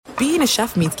being a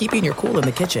chef means keeping your cool in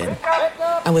the kitchen.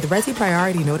 And with Resi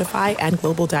Priority Notify and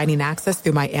Global Dining Access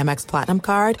through my Amex Platinum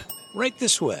card, Right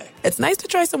this way. it's nice to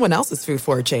try someone else's food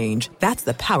for a change. That's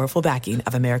the powerful backing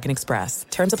of American Express.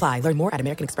 Terms apply. Learn more at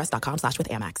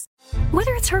americanexpress.com/withAmex.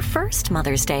 Whether it's her first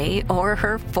Mother's Day or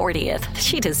her 40th,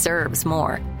 she deserves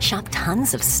more. Shop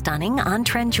tons of stunning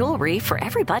on-trend jewelry for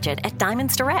every budget at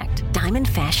Diamonds Direct. Diamond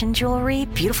fashion jewelry,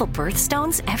 beautiful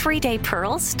birthstones, everyday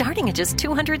pearls starting at just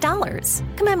 $200.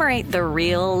 Commemorate the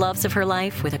real loves of her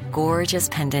life with a gorgeous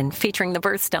pendant featuring the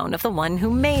birthstone of the one who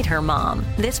made her mom.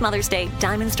 This Mother's Day,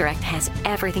 Diamonds Direct has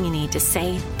everything you need to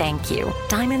say thank you.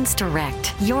 Diamonds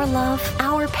Direct. Your love,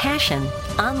 our passion.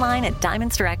 Online at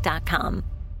diamondsdirect.com.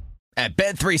 At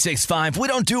Bet365, we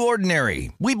don't do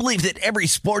ordinary. We believe that every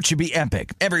sport should be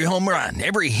epic. Every home run,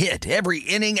 every hit, every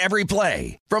inning, every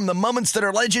play. From the moments that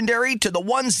are legendary to the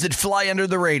ones that fly under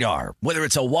the radar. Whether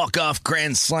it's a walk-off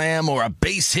grand slam or a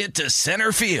base hit to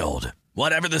center field.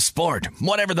 Whatever the sport,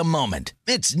 whatever the moment.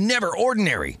 It's never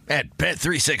ordinary at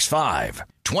Bet365.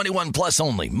 21 plus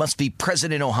only. Must be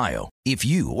present in Ohio. If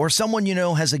you or someone you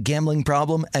know has a gambling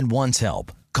problem and wants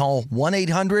help, call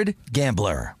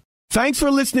 1-800-GAMBLER. Thanks for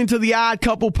listening to the Odd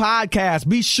Couple podcast.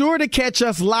 Be sure to catch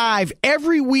us live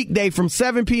every weekday from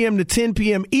 7 p.m. to 10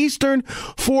 p.m. Eastern,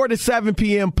 4 to 7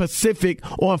 p.m. Pacific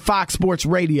on Fox Sports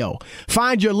Radio.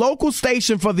 Find your local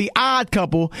station for the Odd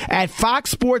Couple at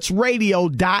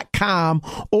foxsportsradio.com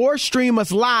or stream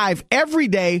us live every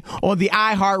day on the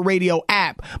iHeartRadio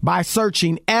app by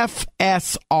searching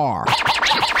FSR. Now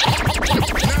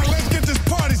let's get this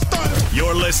party started.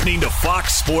 You're listening to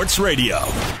Fox Sports Radio.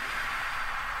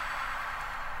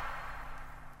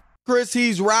 Chris,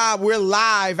 he's Rob. We're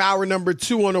live, hour number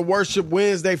 2 on a Worship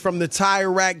Wednesday from the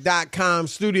TireRack.com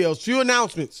studios. Few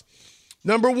announcements.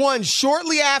 Number 1,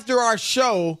 shortly after our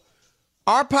show,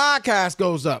 our podcast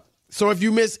goes up. So if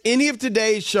you miss any of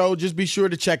today's show, just be sure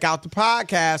to check out the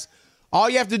podcast. All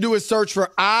you have to do is search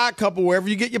for Odd Couple wherever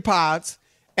you get your pods.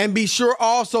 And be sure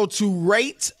also to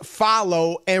rate,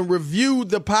 follow, and review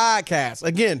the podcast.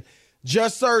 Again,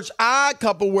 just search Odd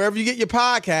Couple wherever you get your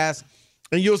podcast.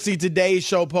 And you'll see today's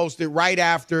show posted right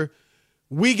after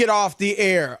we get off the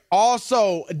air.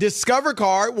 Also, Discover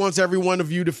Card wants every one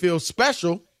of you to feel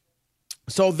special.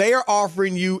 So they are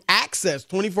offering you access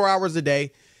 24 hours a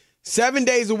day, 7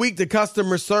 days a week to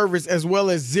customer service, as well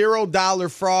as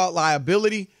 $0 fraud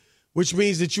liability, which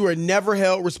means that you are never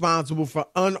held responsible for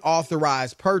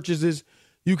unauthorized purchases.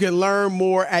 You can learn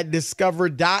more at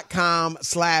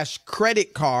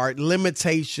discover.com/credit card.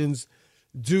 Limitations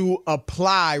do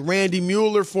apply. Randy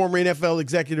Mueller, former NFL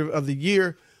Executive of the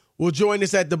Year, will join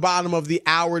us at the bottom of the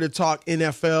hour to talk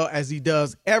NFL as he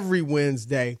does every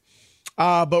Wednesday.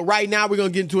 But right now we're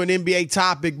going to get into an NBA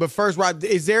topic. But first, Rod,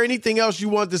 is there anything else you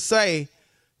want to say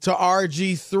to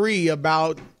RG3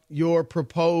 about your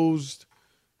proposed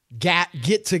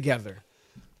get-together?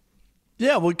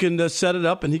 Yeah, we can set it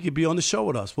up and he could be on the show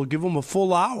with us. We'll give him a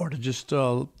full hour to just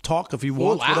talk if he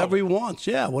wants, whatever he wants.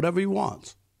 Yeah, whatever he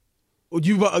wants.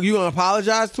 You going to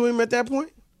apologize to him at that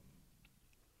point?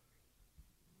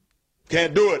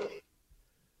 Can't do it.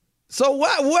 So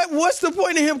what's the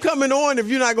point of him coming on if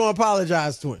you're not going to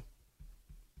apologize to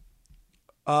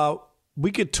him?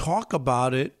 We could talk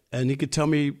about it, and he could tell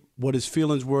me what his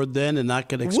feelings were then, and I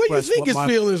could express what do you think his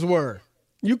feelings were?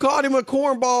 You called him a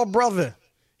cornball brother.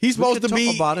 He's supposed to be.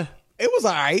 Talk about it. It was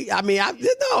all right. I mean,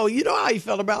 you know how he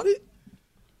felt about it.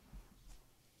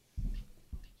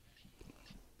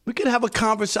 We could have a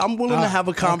conversation. I'm willing to have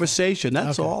a conversation.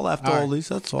 That's all. After all these,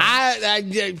 that's all.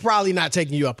 I probably not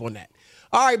taking you up on that.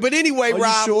 All right, but anyway,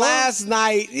 Rob, sure? last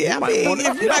night,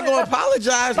 if you're not going to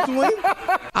apologize to him,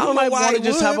 I don't know why you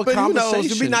just have a conversation.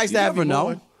 It'd be nice to have you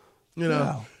on. You know.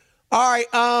 Yeah. All right.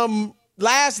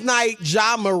 Last night,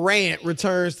 Ja Morant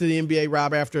returns to the NBA,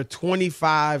 Rob, after a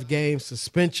 25-game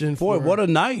suspension. Boy, what a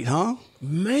night, huh?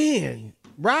 Man,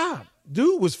 Rob.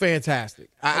 Dude was fantastic.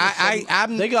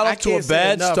 They got off to a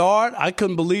bad start. I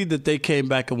couldn't believe that they came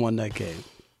back and won that game.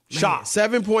 Shot.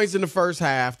 7 points in the first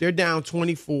half. They're down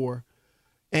 24.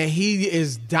 And he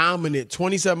is dominant.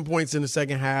 27 points in the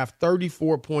second half,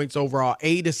 34 points overall,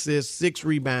 8 assists, 6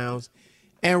 rebounds.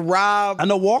 And Rob. And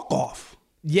a walk-off.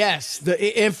 Yes.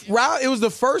 Rob, it was the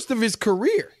first of his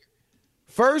career.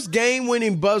 First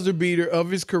game-winning buzzer beater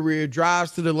of his career,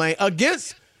 drives to the lane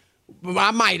against,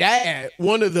 I might add,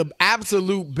 one of the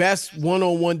absolute best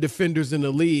one-on-one defenders in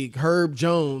the league, Herb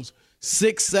Jones,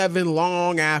 6'7",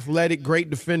 long, athletic, great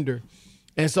defender.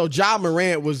 And so Ja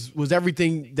Morant was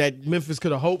everything that Memphis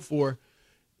could have hoped for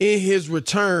in his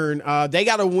return. They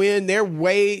got to win. They're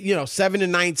way,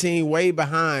 7-19, way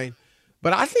behind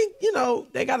But I think,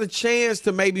 they got a chance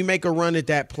to maybe make a run at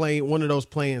that one of those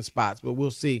playing spots, but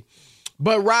we'll see.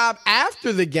 But, Rob,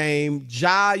 after the game,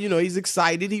 Ja, he's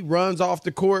excited. He runs off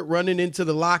the court, running into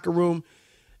the locker room.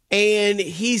 And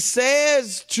he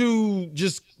says to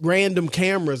just random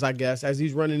cameras, I guess, as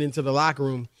he's running into the locker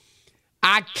room,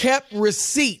 I kept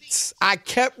receipts.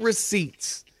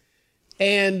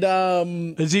 And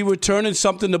is he returning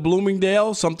something to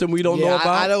Bloomingdale? Something we don't know about?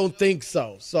 I don't think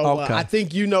so. So okay. I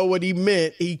think you know what he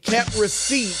meant. He kept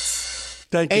receipts.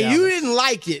 Thank you. And you didn't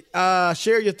like it.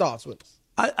 Share your thoughts with us.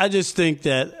 I just think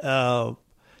that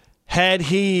had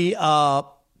he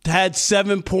had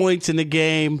 7 points in the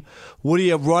game, would he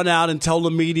have run out and tell the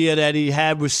media that he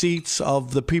had receipts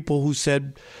of the people who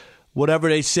said whatever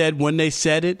they said when they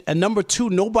said it? And number two,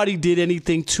 nobody did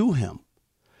anything to him.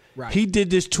 Right. He did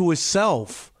this to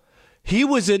himself. He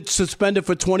wasn't suspended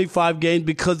for 25 games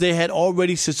because they had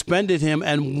already suspended him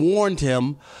and warned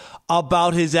him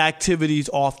about his activities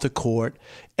off the court,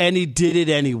 and he did it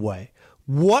anyway.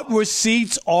 What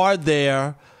receipts are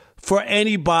there for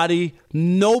anybody?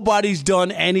 Nobody's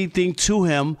done anything to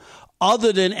him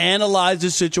other than analyze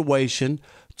the situation,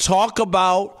 talk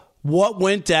about what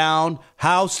went down,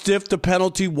 how stiff the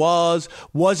penalty was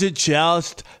it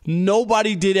just?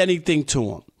 Nobody did anything to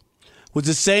him. It was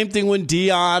the same thing when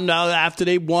Dion, after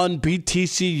they won, beat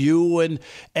TCU, and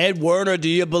Ed Werner, do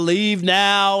you believe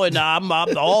now? And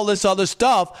all this other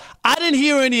stuff. I didn't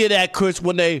hear any of that, Chris,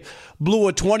 when they blew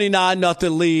a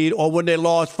 29-0 lead or when they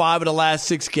lost 5 of the last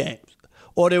 6 games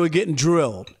or they were getting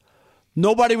drilled.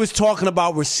 Nobody was talking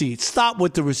about receipts. Stop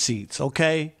with the receipts,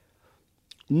 okay?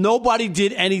 Nobody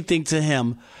did anything to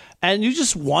him. And you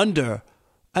just wonder,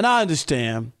 and I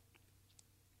understand,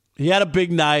 he had a big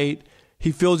night.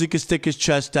 He feels he can stick his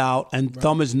chest out and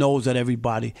thumb his nose at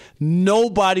everybody.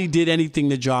 Nobody did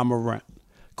anything to Ja Morant.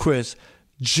 Chris,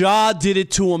 Ja did it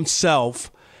to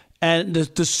himself. And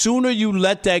the sooner you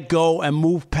let that go and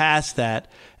move past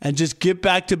that and just get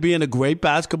back to being a great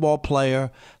basketball player,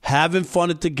 having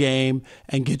fun at the game,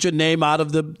 and get your name out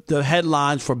of the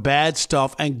headlines for bad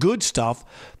stuff and good stuff,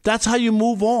 that's how you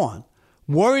move on.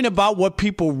 Worrying about what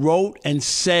people wrote and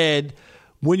said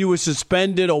when you were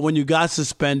suspended or when you got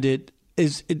suspended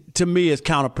to me is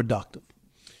counterproductive.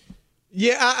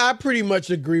 Yeah, I pretty much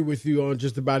agree with you on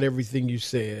just about everything you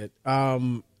said.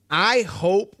 I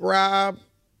hope, Rob,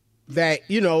 that,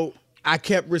 I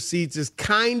kept receipts is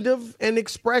kind of an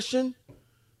expression.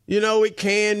 It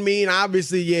can mean,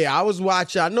 obviously, I was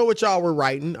watching. I know what y'all were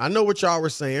writing. I know what y'all were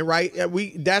saying, right?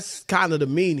 That's kind of the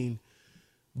meaning.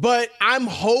 But I'm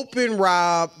hoping,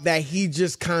 Rob, that he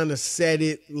just kind of said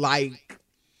it like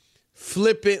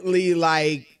flippantly,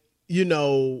 like,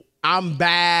 I'm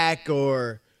back,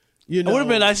 or, It would have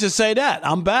been nice to say that.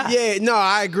 I'm back. Yeah, no,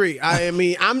 I agree. I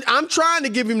mean, I'm trying to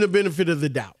give him the benefit of the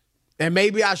doubt. And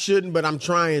maybe I shouldn't, but I'm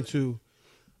trying to.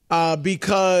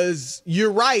 Because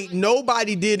you're right,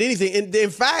 nobody did anything. And in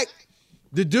fact,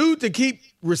 the dude to keep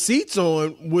receipts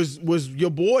on was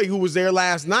your boy who was there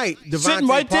last night. Sitting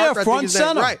right there, front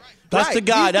center. Right. That's the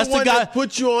guy. That's the guy that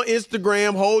put you on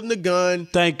Instagram holding the gun.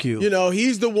 Thank you.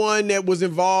 He's the one that was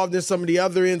involved in some of the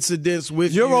other incidents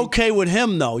with You're okay with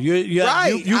him, though. You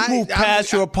move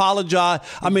past, you apologize.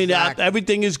 Exactly.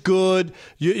 Everything is good.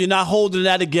 You're not holding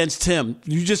that against him.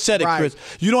 You just said it, Chris.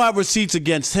 You don't have receipts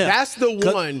against him. That's the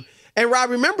one. And, Rob,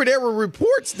 remember there were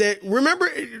reports there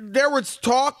was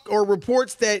talk or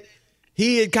reports that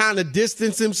he had kind of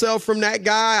distanced himself from that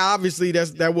guy. Obviously,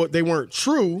 they weren't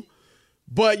true.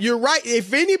 But you're right.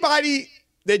 If anybody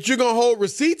that you're going to hold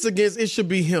receipts against, it should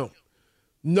be him.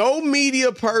 No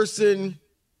media person.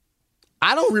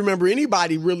 I don't remember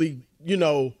anybody really,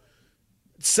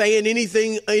 saying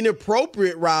anything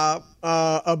inappropriate, Rob,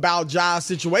 about Ja's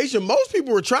situation. Most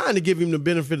people were trying to give him the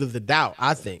benefit of the doubt,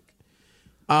 I think.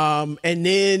 And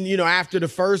then, after the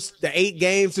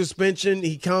 8-game suspension,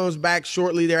 he comes back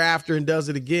shortly thereafter and does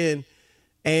it again.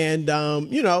 And,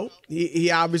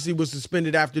 he obviously was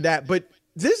suspended after that. But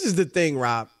this is the thing,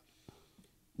 Rob.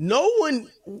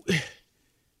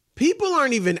 People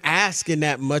aren't even asking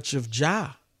that much of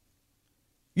Ja.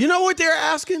 You know what they're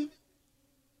asking?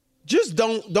 Just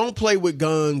don't play with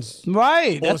guns.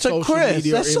 Right. That's a Chris.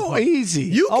 That's so easy.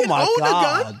 You can own a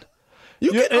gun.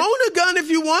 You can own a gun if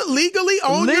you want. Legally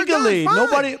own your gun. Fine.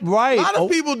 Nobody, right. A lot of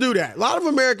people do that. A lot of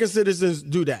American citizens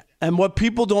do that. And what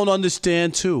people don't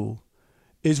understand, too,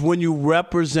 is when you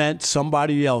represent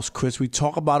somebody else, Chris, we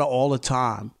talk about it all the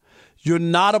time. You're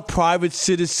not a private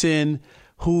citizen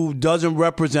who doesn't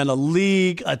represent a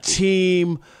league, a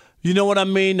team. You know what I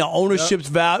mean? The ownership's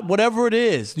value, whatever it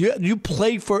is. You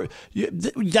play for,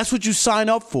 that's what you sign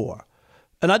up for.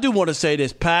 And I do want to say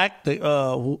this. Pac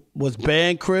who was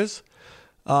banned, Chris,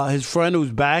 his friend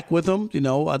who's back with him,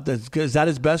 is that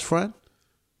his best friend?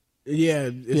 Yeah,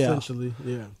 essentially,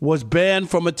 yeah. Was banned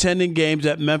from attending games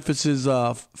at Memphis's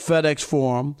FedEx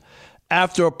Forum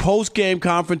after a post-game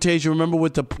confrontation, remember,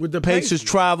 with the Pacers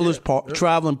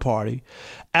traveling party.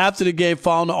 After the game,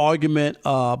 following an argument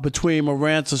between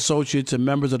Morant's associates and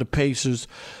members of the Pacers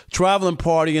traveling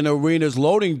party in the arena's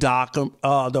loading dock,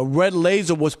 the red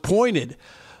laser was pointed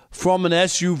from an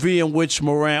SUV in which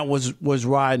Morant was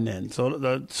riding in.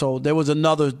 So there was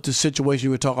another situation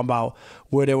you were talking about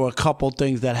where there were a couple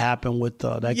things that happened with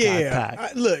that guy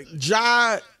Pack. Look,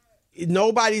 Ja,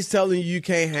 nobody's telling you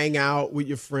can't hang out with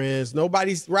your friends.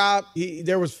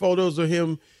 There was photos of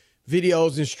him,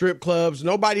 videos in strip clubs.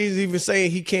 Nobody's even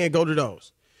saying he can't go to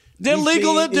those. They're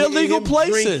legal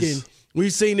places. Drinking.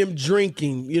 We've seen him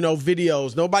drinking,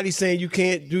 videos. Nobody's saying you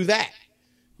can't do that.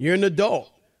 You're an adult.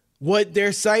 What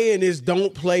they're saying is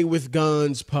don't play with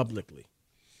guns publicly.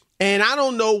 And I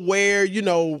don't know where,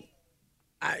 Ja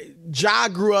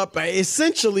grew up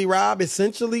essentially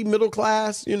middle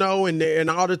class, and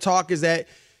all the talk is that,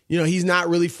 he's not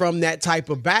really from that type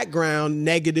of background,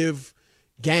 negative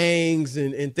gangs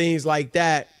and things like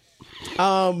that.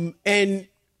 And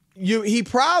he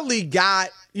probably got,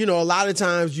 a lot of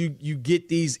times you get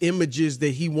these images that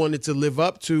he wanted to live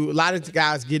up to. A lot of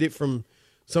guys get it from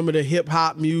some of the hip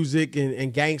hop music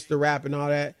and gangster rap and all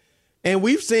that. And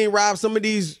we've seen, Rob, some of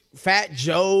these Fat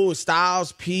Joe,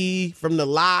 Styles P from the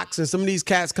Locks, and some of these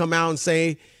cats come out and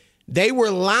say they were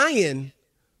lying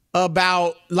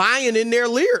in their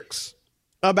lyrics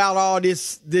about all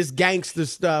this gangster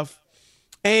stuff.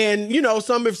 And,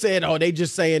 some have said, oh, they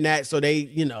just saying that so they,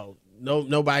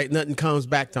 nothing comes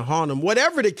back to haunt them.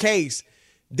 Whatever the case,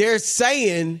 they're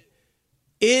saying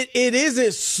it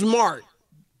isn't smart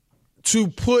to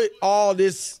put all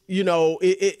this, doing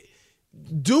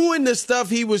the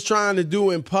stuff he was trying to do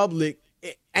in public,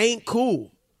 it ain't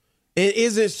cool. It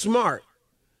isn't smart.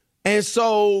 And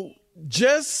so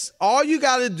just all you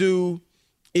got to do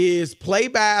is play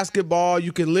basketball.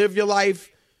 You can live your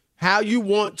life how you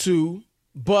want to,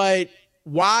 but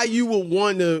why you would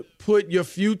want to put your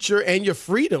future and your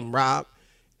freedom, Rob,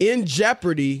 in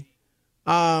jeopardy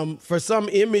for some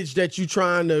image that you're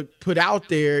trying to put out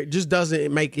there, it just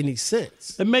doesn't make any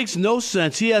sense. It makes no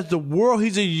sense. He has the world.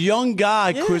 He's a young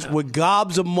guy, Chris, with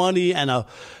gobs of money and a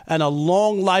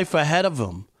long life ahead of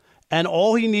him. And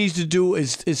all he needs to do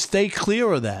is stay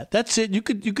clear of that. That's it. You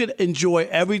could enjoy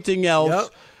everything else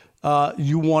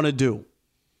you want to do.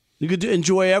 You could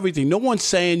enjoy everything. No one's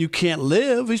saying you can't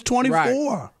live. He's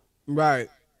 24. Right.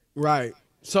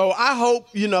 So I hope,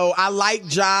 I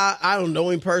like Ja. I don't know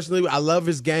him personally. I love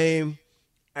his game.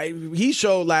 He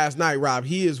showed last night, Rob,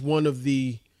 he is one of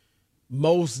the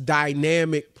most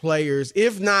dynamic players,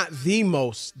 if not the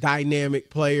most dynamic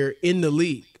player in the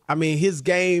league. I mean, his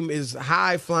game is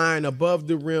high flying above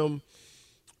the rim.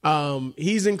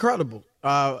 He's incredible.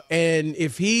 And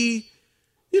if he,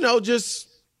 just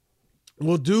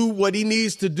will do what he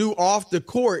needs to do off the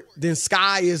court, then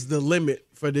sky is the limit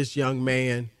for this young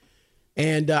man.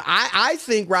 And I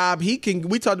think, Rob, he can,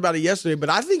 we talked about it yesterday, but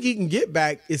I think he can get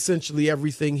back essentially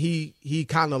everything he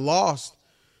kind of lost,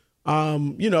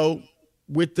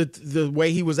 with the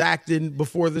way he was acting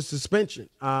before the suspension.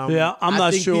 I'm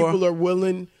not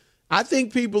sure. I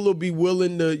think people will be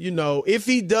willing to, if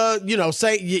he does,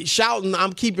 say shouting,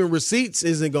 I'm keeping receipts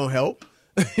isn't going to help.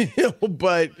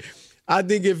 But I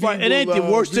think if it ain't the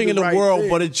worst thing in the world,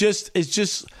 but it's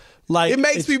just like it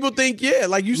makes people think,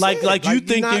 like you said, like you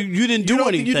think you didn't do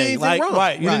anything,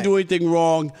 right? You didn't do anything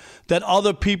wrong. That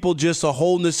other people just are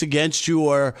holding this against you,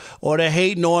 or they're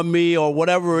hating on me, or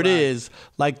whatever it is.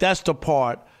 Like that's the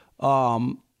part.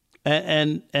 And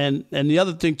the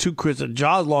other thing too, Chris,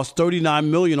 Jaws lost $39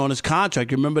 million on his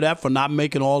contract. You remember that, for not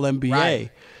making All NBA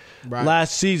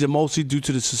last season, mostly due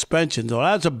to the suspension. So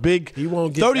that's a big. He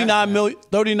won't get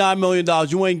 $39 million.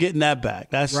 You ain't getting that back.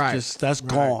 That's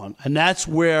gone, and that's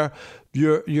where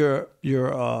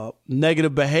your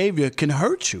negative behavior can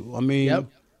hurt you. I mean,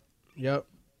 yep,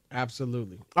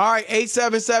 absolutely. All right,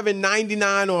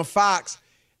 877-99 on Fox,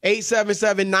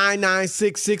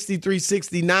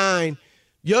 877-996-6369.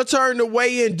 Your turn to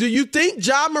weigh in. Do you think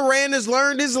Ja Morant has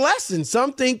learned his lesson?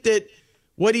 Some think that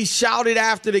what he shouted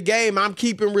after the game, I'm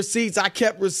keeping receipts, I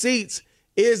kept receipts,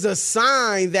 is a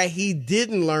sign that he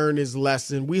didn't learn his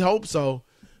lesson. We hope so.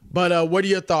 But what are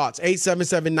your thoughts?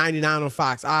 877-99 on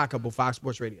Fox. Odd Couple, Fox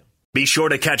Sports Radio. Be sure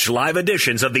to catch live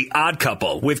editions of The Odd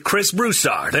Couple with Chris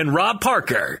Broussard and Rob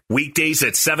Parker. Weekdays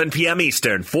at 7 p.m.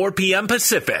 Eastern, 4 p.m.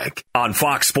 Pacific on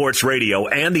Fox Sports Radio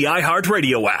and the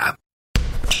iHeartRadio app.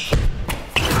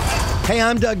 Hey,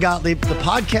 I'm Doug Gottlieb. The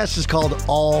podcast is called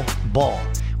All Ball.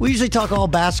 We usually talk all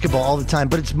basketball all the time,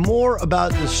 but it's more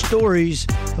about the stories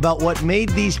about what made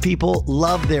these people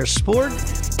love their sport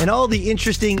and all the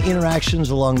interesting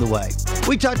interactions along the way.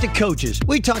 We talk to coaches.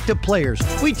 We talk to players.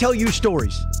 We tell you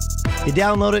stories. You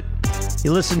download it.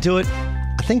 You listen to it.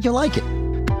 I think you'll like it.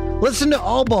 Listen to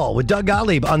All Ball with Doug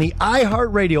Gottlieb on the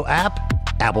iHeartRadio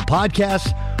app, Apple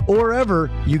Podcasts, or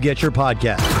wherever you get your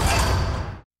podcasts.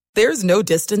 There's no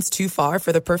distance too far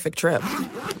for the perfect trip.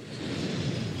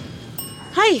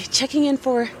 Hi, checking in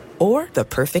for... Or the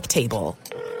perfect table.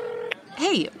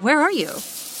 Hey, where are you?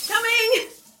 Coming!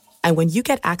 And when you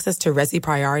get access to Resi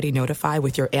Priority Notify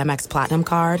with your Amex Platinum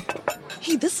card...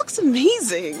 Hey, this looks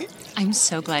amazing. I'm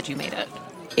so glad you made it.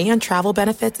 And travel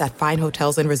benefits at fine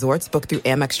hotels and resorts booked through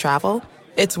Amex Travel,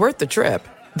 it's worth the trip.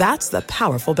 That's the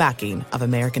powerful backing of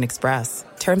American Express.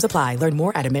 Terms apply. Learn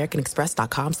more at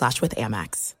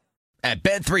americanexpress.com/withAmex. At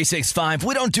Bet365,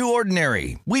 we don't do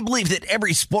ordinary. We believe that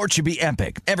every sport should be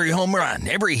epic. Every home run,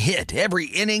 every hit, every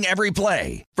inning, every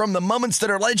play. From the moments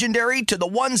that are legendary to the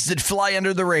ones that fly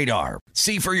under the radar.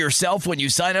 See for yourself when you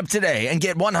sign up today and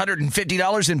get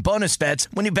 $150 in bonus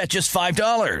bets when you bet just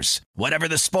 $5. Whatever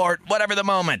the sport, whatever the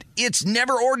moment, it's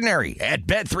never ordinary at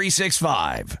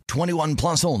Bet365. 21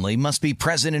 plus only. Must be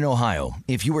present in Ohio.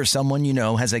 If you or someone you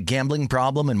know has a gambling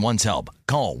problem and wants help,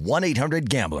 call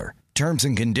 1-800-GAMBLER. Terms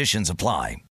and conditions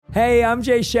apply. Hey, I'm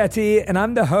Jay Shetty, and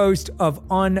I'm the host of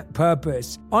On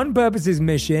Purpose. On Purpose's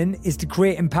mission is to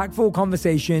create impactful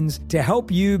conversations to help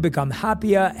you become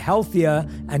happier, healthier,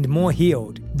 and more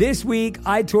healed. This week,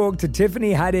 I talked to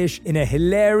Tiffany Haddish in a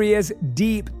hilarious,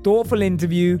 deep, thoughtful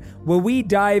interview where we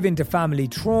dive into family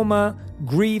trauma,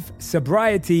 grief,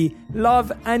 sobriety,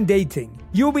 love, and dating.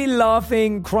 You'll be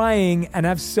laughing, crying, and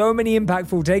have so many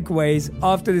impactful takeaways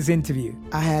after this interview.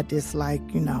 I had this,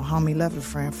 homie lover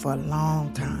friend for a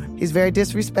long time. He's very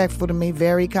disrespectful to me,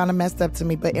 very kind of messed up to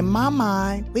me. But in my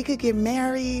mind, we could get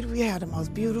married. We had the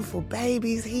most beautiful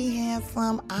babies. He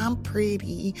handsome. I'm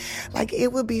pretty.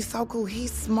 It would be so cool.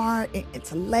 He's smart and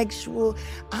intellectual.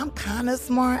 I'm kind of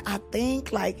smart, I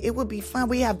think. It would be fun.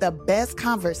 We have the best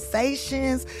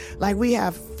conversations. We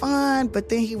have fun, but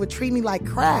then he would treat me like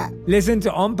crap. Listen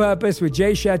to On Purpose with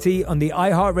Jay Shetty on the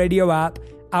iHeartRadio app,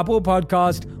 Apple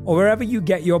Podcast, or wherever you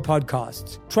get your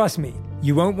podcasts. Trust me,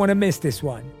 you won't want to miss this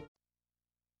one.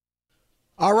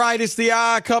 All right, it's the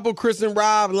Odd Couple, Chris and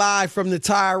Rob, live from the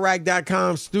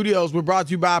TireRack.com studios. We're brought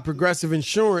to you by Progressive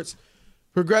Insurance.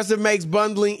 Progressive makes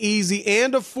bundling easy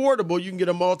and affordable. You can get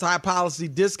a multi-policy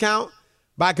discount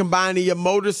by combining your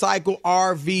motorcycle,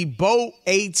 RV, boat,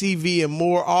 ATV, and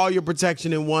more. All your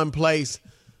protection in one place.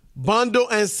 Bundle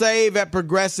and save at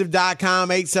Progressive.com,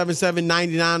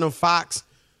 877-99 on Fox.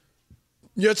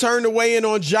 Your turn to weigh in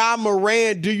on Ja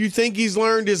Morant. Do you think he's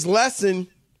learned his lesson?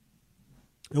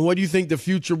 And what do you think the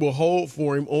future will hold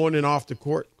for him on and off the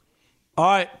court? All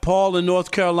right, Paul in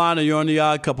North Carolina. You're on the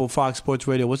Odd Couple, Fox Sports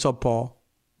Radio. What's up, Paul?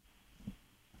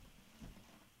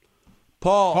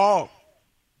 Paul.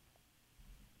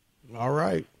 All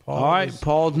right.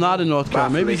 Paul's not in North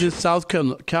Carolina. Maybe he's in South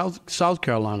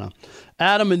Carolina.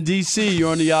 Adam in D.C.,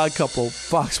 you're on the Odd Couple,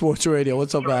 Fox Sports Radio.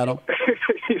 What's up, Adam?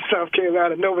 South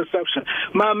Carolina, no reception.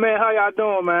 My man, how y'all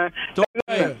doing, man?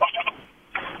 I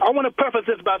want to preface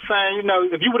this by saying,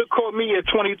 if you would have caught me at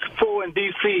 24 in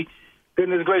D.C.,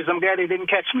 goodness gracious, I'm glad they didn't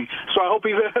catch me. So I hope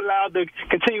he's allowed to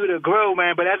continue to grow,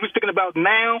 man. But as we're speaking about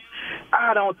now,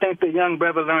 I don't think the young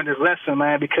brother learned his lesson,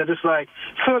 man, because it's as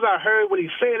soon as I heard what he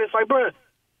said, it's bro,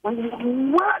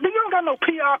 what? You don't got no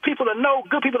PR people to know,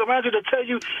 good people around you to tell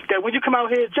you that when you come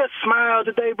out here, just smile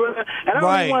today, brother. And I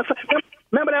don't even want to say,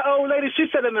 remember that old lady? She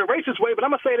said it in a racist way, but I'm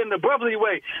going to say it in the brotherly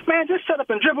way. Man, just shut up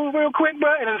and dribble real quick,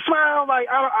 bro, and then smile.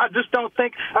 I just don't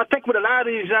think. I think with a lot of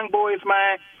these young boys,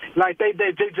 man, they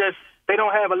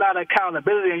don't have a lot of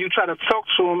accountability, and you try to talk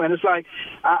to them, and it's I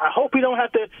hope he don't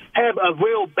have to have a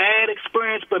real bad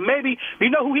experience, but maybe, you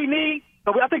know who he needs?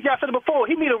 I think y'all said it before.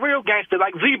 He need a real gangster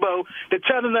like Zebo to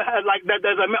tell him that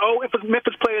there's an old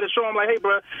Memphis player to show him hey,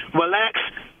 bro, relax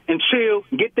and chill,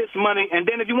 get this money, and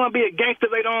then if you want to be a gangster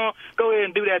later on, go ahead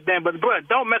and do that then. But bro,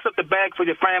 don't mess up the bag for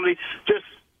your family. Just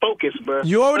focus, bro.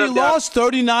 You already lost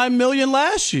 $39 million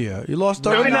last year. You lost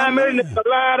 $39 million. Is a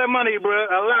lot of money, bro.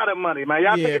 A lot of money, man.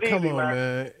 Y'all take it easy,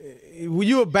 man. Well,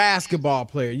 you a basketball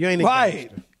player. You ain't a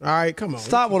gangster. All right, come on.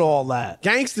 Stop with all that.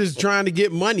 Gangsters trying to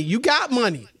get money. You got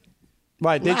money.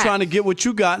 Right, they're trying to get what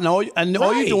you got, and all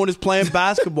you're doing is playing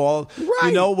basketball,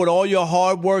 with all your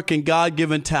hard work and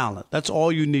God-given talent. That's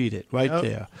all you needed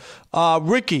there.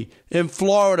 Ricky in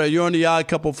Florida, you're on the Odd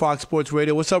Couple, Fox Sports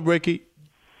Radio. What's up, Ricky?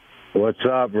 What's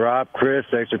up, Rob? Chris,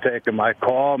 thanks for taking my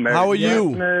call. How are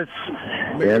you? I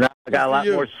got a lot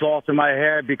more salt in my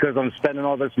hair because I'm spending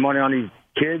all this money on these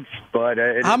kids, but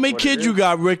how many kids you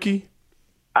got, Ricky?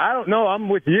 I don't know. I'm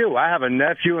with you. I have a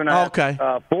nephew and I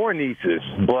have 4 nieces,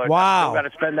 but I still got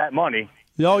to spend that money.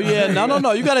 Oh, yeah.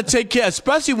 No. You got to take care,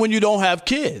 especially when you don't have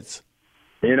kids.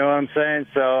 You know what I'm saying?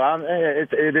 So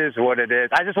it is what it is.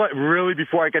 I just want, really,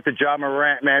 before I get to John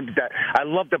Morant, man, I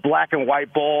love the black and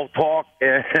white ball talk.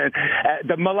 And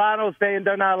the Milanos, they're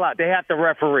not allowed. They have to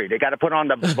referee. They got to put on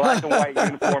the black and white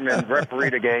uniform and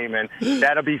referee the game, and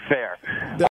that'll be fair.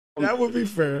 That would be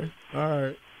fair. All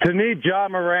right. To me,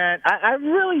 John Morant,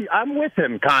 I'm with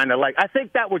him, kind of. Like, I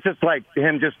think that was just like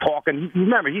him just talking.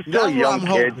 Remember, he's still a young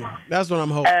kid. That's what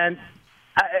I'm hoping.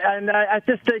 And I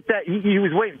just think that he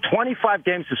was waiting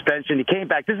 25-game suspension. He came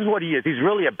back. This is what he is. He's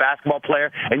really a basketball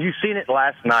player, and you've seen it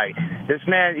last night. This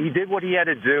man, he did what he had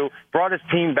to do, brought his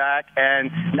team back, and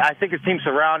I think his team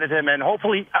surrounded him. And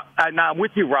hopefully, now I'm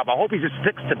with you, Rob. I hope he just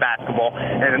sticks to basketball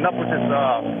and enough with his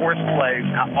horseplay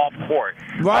off court.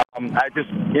 Right.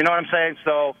 You know what I'm saying?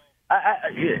 So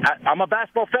I'm a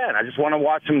basketball fan. I just want to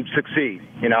watch him succeed.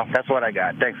 You know, that's what I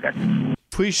got. Thanks, guys.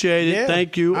 Appreciate it. Yeah.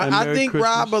 Thank you. I think, Christmas.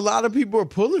 Rob, a lot of people are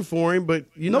pulling for him, but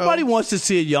nobody wants to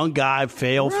see a young guy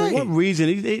fail. Right. For what reason?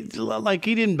 He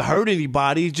didn't hurt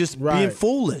anybody. He's just being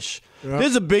foolish. Yep.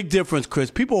 There's a big difference,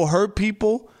 Chris. People hurt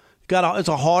people. It's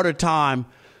a harder time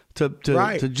to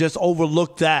just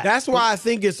overlook that. That's why I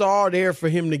think it's all there for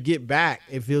him to get back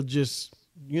if he'll just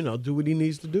do what he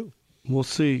needs to do. We'll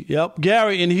see. Yep.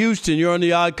 Gary in Houston, you're on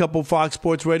the Odd Couple Fox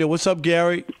Sports Radio. What's up,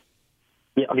 Gary?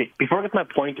 Yeah, okay. Before I get to my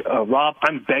point, Rob,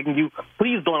 I'm begging you,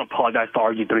 please don't apologize to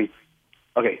RG3.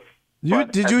 Okay.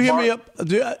 Did you hear me up?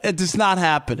 It's not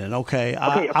happening. Okay.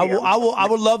 I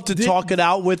would love to talk it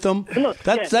out with him. Look,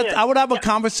 I would have a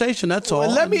conversation. That's all.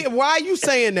 Why are you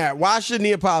saying that? Why shouldn't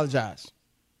he apologize?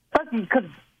 Because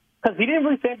he didn't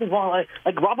really say anything wrong.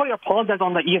 Like Rob already apologized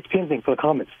on the ESPN thing for the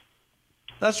comments.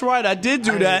 That's right. I did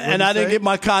do that, and I didn't get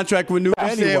my contract renewed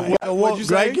anyway. What'd you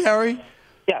say? Right, Gary?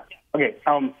 Yeah. Okay.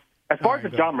 As far as the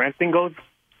John Morant thing goes,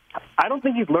 I don't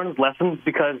think he's learned his lessons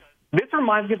because this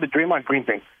reminds me of the Draymond Green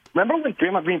thing. Remember when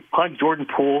Draymond Green punched Jordan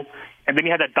Poole, and then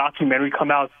he had that documentary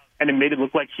come out, and it made it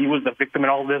look like he was the victim in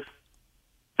all of this?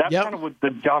 That's kind of what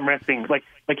the John Morant thing. Like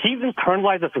he's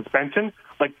internalized the suspension.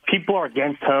 Like people are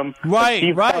against him. Right.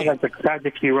 He's like the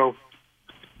tragic hero.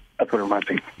 That's what it reminds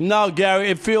me. No, Gary,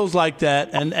 it feels like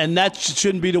that, and that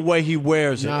shouldn't be the way he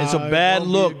wears it. It's a bad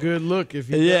look. Be a good look if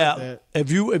he does that.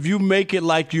 If you make it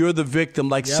like you're the victim,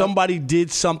 like somebody did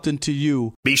something to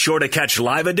you. Be sure to catch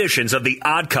live editions of The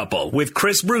Odd Couple with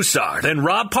Chris Broussard and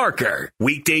Rob Parker.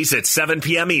 Weekdays at 7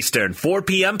 p.m. Eastern, 4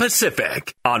 p.m.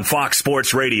 Pacific on Fox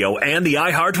Sports Radio and the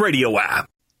iHeartRadio app.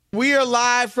 We are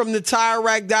live from the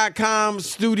TireRack.com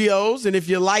studios, and if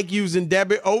you like using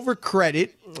debit over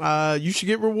credit, you should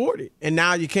get rewarded. And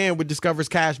now you can with Discover's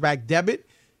Cashback Debit.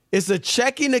 It's a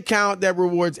checking account that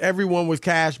rewards everyone with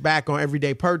cash back on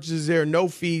everyday purchases. There are no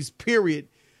fees, period.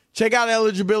 Check out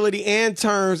eligibility and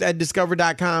terms at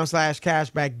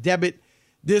discover.com/cashback debit.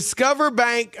 Discover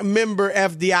Bank member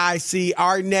FDIC.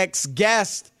 Our next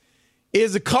guest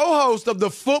is a co-host of the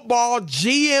Football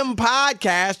GM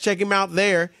podcast. Check him out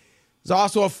there. He's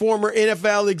also a former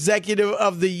NFL Executive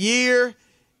of the Year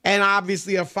and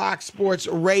obviously a Fox Sports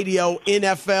Radio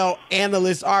NFL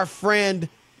analyst, our friend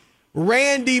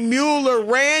Randy Mueller.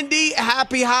 Randy,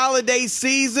 happy holiday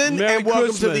season. Merry and welcome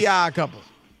Christmas. to the Odd Couple.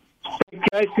 Hey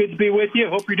guys, good to be with you.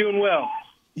 Hope you're doing well.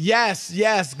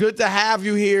 Yes, good to have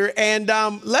you here. And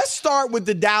let's start with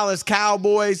the Dallas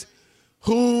Cowboys,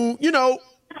 who,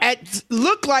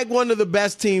 look like one of the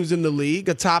best teams in the league,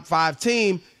 a top 5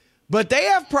 team, but they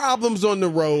have problems on the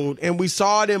road, and we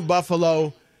saw it in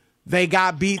Buffalo. They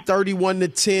got beat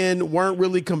 31-10, weren't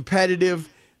really competitive.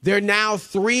 They're now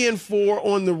 3-4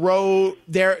 on the road.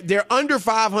 They're under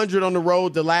 500 on the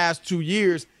road the last 2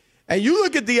 years. And you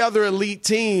look at the other elite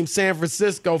teams, San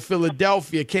Francisco,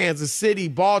 Philadelphia, Kansas City,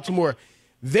 Baltimore,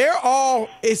 they're all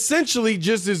essentially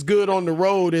just as good on the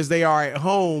road as they are at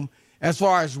home as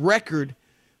far as record.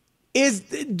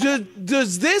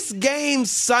 Does this game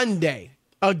Sunday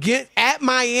at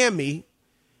Miami,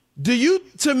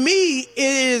 to me, it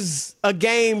is a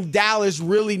game Dallas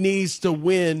really needs to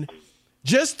win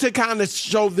just to kind of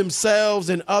show themselves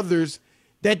and others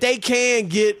that they can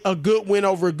get a good win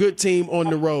over a good team on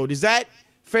the road. Is that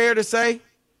fair to say?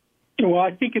 Well,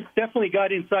 I think it's definitely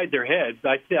got inside their heads.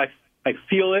 I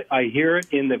feel it. I hear it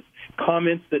in the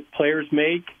comments that players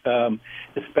make,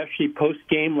 especially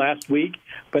post-game last week.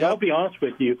 But I'll be honest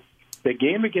with you, the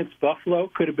game against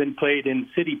Buffalo could have been played in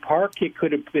City Park. It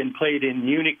could have been played in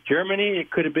Munich, Germany. It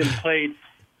could have been played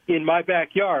in my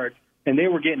backyard, and they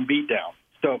were getting beat down.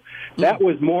 So that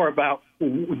was more about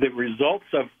the results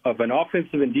of an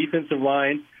offensive and defensive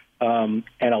line and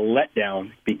a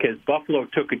letdown because Buffalo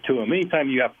took it to them. Anytime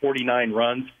you have 49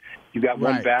 runs, you got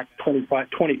one back, 25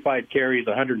 carries,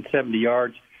 170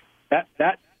 yards.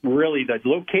 That really, the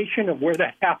location of where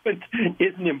that happened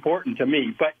isn't important to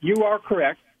me. But you are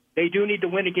correct. They do need to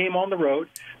win a game on the road.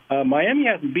 Miami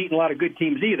hasn't beaten a lot of good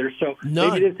teams either, so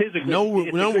maybe this is a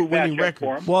good, winning record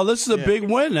for them. Well, this is a big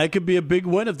win. That could be a big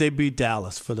win if they beat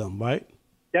Dallas for them, right?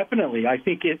 Definitely. I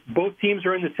think both teams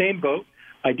are in the same boat.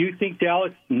 I do think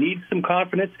Dallas needs some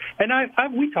confidence.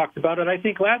 And we talked about it, I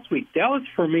think, last week. Dallas,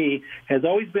 for me, has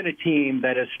always been a team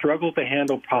that has struggled to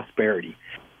handle prosperity.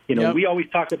 We always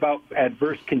talk about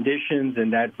adverse conditions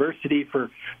and adversity for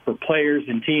players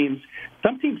and teams.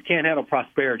 Some teams can't handle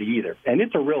prosperity either, and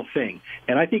it's a real thing.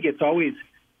 And I think it's always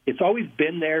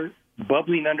been there,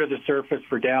 bubbling under the surface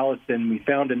for Dallas, and we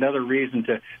found another reason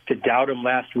to doubt them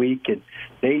last week. And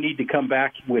they need to come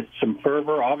back with some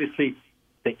fervor. Obviously,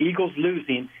 the Eagles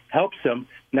losing helps them.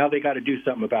 Now they got to do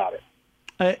something about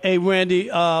it. Hey, Randy,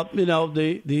 the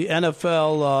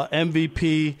NFL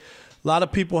MVP. A lot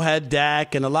of people had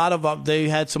Dak, and a lot of they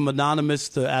had some anonymous.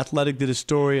 The Athletic did a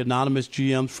story, anonymous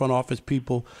GMs, front office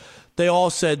people. They all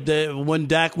said that when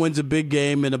Dak wins a big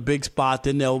game in a big spot,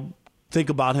 then they'll think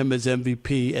about him as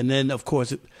MVP. And then, of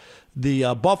course,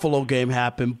 the Buffalo game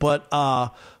happened. But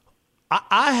I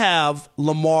have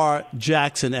Lamar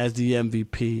Jackson as the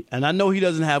MVP, and I know he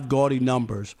doesn't have gaudy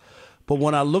numbers. But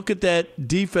when I look at that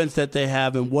defense that they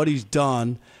have and what he's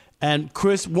done, and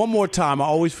Chris, one more time, I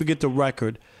always forget the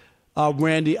record.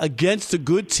 Randy, against the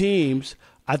good teams,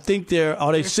 I think they're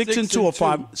 6-2 or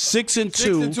 5?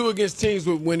 6-2. 6-2 against teams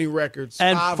with winning records.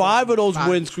 And five of those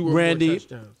wins, Randy,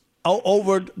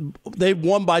 they've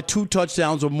won by 2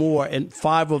 touchdowns or more, and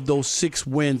 5 of those 6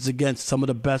 wins against some of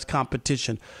the best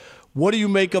competition. What do you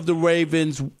make of the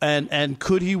Ravens, and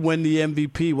could he win the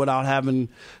MVP without having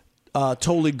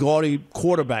totally gaudy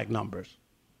quarterback numbers?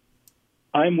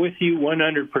 I'm with you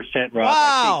 100%, Rob.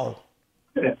 Wow.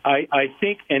 I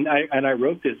think, and I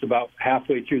wrote this about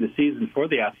halfway through the season for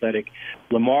The Athletic,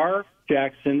 Lamar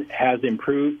Jackson has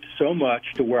improved so much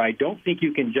to where I don't think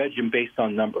you can judge him based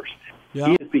on numbers. Yeah.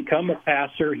 He has become a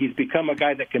passer. He's become a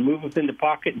guy that can move within the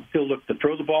pocket and still look to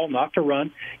throw the ball, not to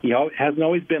run. He hasn't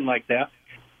always been like that.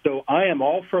 So I am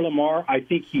all for Lamar. I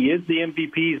think he is the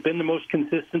MVP. He's been the most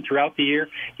consistent throughout the year.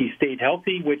 He stayed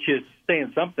healthy, which is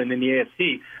saying something in the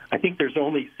AFC. I think there's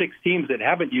only 6 teams that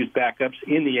haven't used backups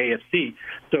in the AFC.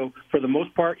 So for the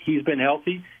most part, he's been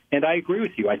healthy. And I agree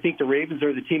with you. I think the Ravens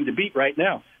are the team to beat right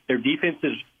now. Their defense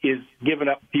is giving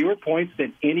up fewer points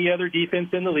than any other defense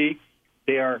in the league.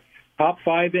 They are top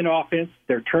 5 in offense.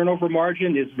 Their turnover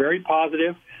margin is very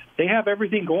positive. They have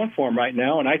everything going for them right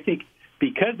now. And I think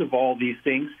because of all these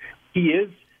things, he is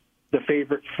the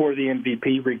favorite for the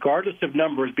MVP, regardless of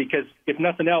numbers, because if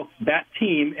nothing else, that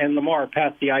team and Lamar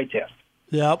passed the eye test.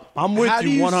 Yep, I'm with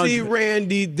you 100%. How do you see,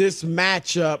 Randy, this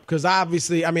matchup? Because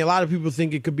obviously, a lot of people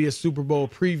think it could be a Super Bowl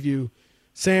preview.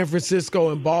 San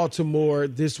Francisco and Baltimore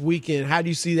this weekend. How do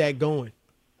you see that going?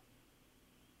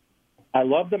 I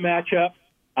love the matchup.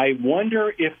 I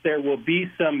wonder if there will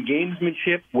be some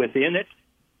gamesmanship within it,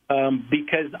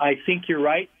 because I think you're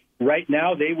right. Right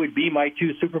now, they would be my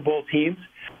 2 Super Bowl teams.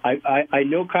 I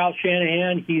know Kyle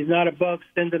Shanahan. He's not above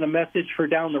sending a message for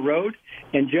down the road.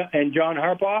 And John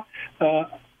Harbaugh,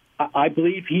 I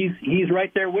believe he's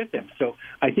right there with him. So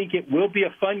I think it will be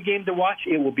a fun game to watch.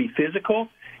 It will be physical.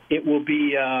 It will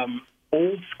be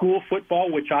old school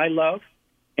football, which I love.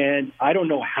 And I don't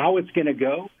know how it's going to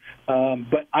go.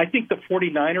 But I think the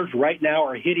 49ers right now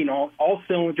are hitting all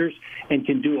cylinders and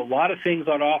can do a lot of things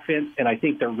on offense, and I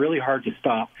think they're really hard to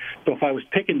stop. So if I was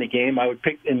picking the game, I would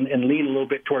pick and lean a little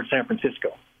bit towards San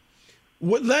Francisco.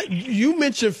 You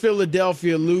mentioned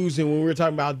Philadelphia losing when we were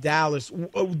talking about Dallas.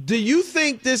 Do you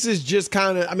think this is just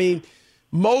kind of,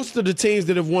 most of the teams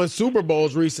that have won Super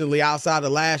Bowls recently outside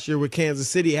of last year with Kansas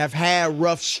City have had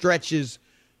rough stretches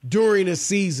during a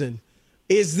season.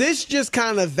 Is this just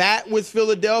kind of that with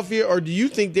Philadelphia, or do you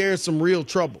think there's some real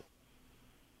trouble?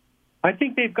 I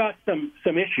think they've got some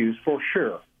issues for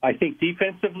sure. I think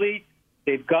defensively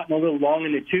they've gotten a little long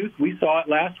in the tooth. We saw it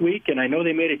last week, and I know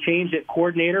they made a change at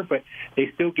coordinator, but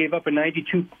they still gave up a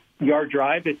 92-yard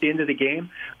drive at the end of the game.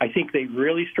 I think they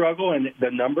really struggle, and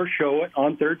the numbers show it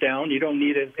on third down. You don't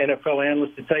need an NFL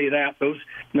analyst to tell you that. Those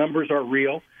numbers are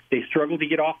real. They struggle to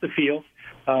get off the field.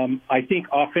 I think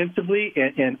offensively,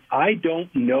 and I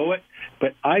don't know it,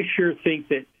 but I sure think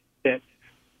that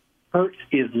Hurts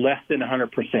is less than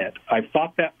 100%. I've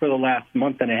thought that for the last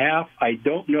month and a half. I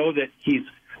don't know that he's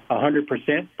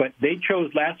 100%, but they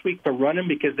chose last week to run him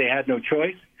because they had no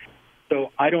choice.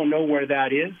 So I don't know where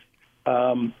that is.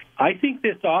 I think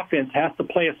this offense has to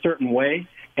play a certain way,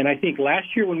 And I think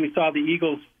last year when we saw the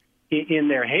Eagles in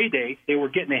their heyday, they were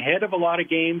getting ahead of a lot of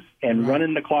games and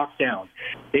running the clock down.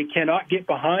 They cannot get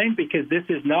behind because this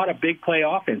is not a big play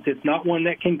offense. It's not one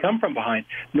that can come from behind,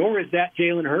 nor is that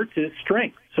Jalen Hurts'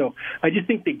 strength. So I just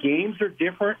think the games are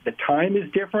different. The time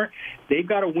is different. They've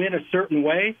got to win a certain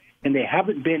way, and they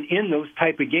haven't been in those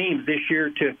type of games this year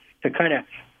to kind of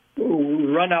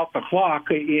run out the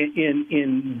clock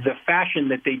in the fashion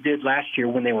that they did last year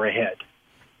when they were ahead.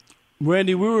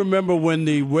 Randy, we remember when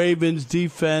the Ravens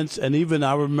defense, and even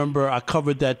I remember I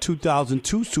covered that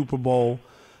 2002 Super Bowl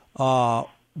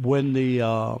when the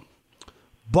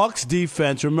Bucs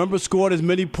defense, remember, scored as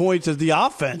many points as the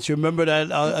offense. You remember that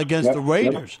against the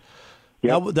Raiders?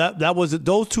 Yep. That was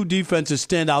those two defenses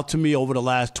stand out to me over the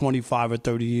last 25 or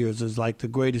 30 years as like the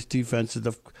greatest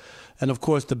defenses. And, of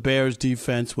course, the Bears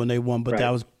defense when they won, but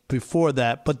that was before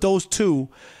that. But those two.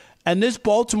 And this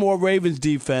Baltimore Ravens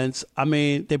defense, I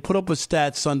mean, they put up a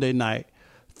stat Sunday night.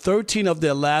 13 of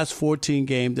their last 14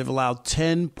 games, they've allowed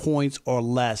 10 points or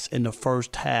less in the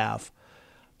first half.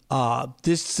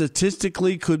 This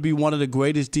statistically could be one of the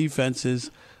greatest defenses.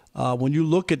 When you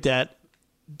look at that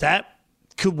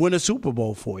could win a Super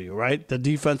Bowl for you, right? The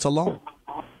defense alone.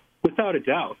 Without a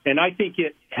doubt. And I think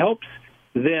it helps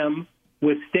them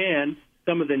withstand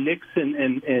some of the nicks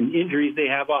and injuries they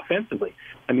have offensively.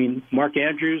 I mean, Mark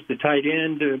Andrews, the tight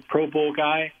end, the Pro Bowl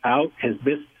guy, out, has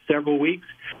missed several weeks.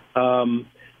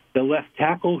 The left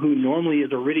tackle, who normally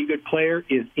is a really good player,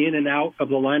 is in and out of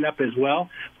the lineup as well.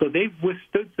 So they've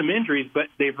withstood some injuries, but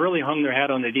they've really hung their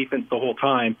hat on the defense the whole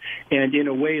time. And in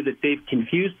a way that they've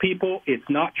confused people, it's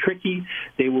not tricky.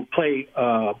 They will play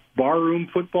barroom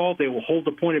football. They will hold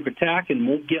the point of attack and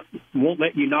won't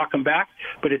let you knock them back.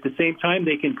 But at the same time,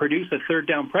 they can produce a third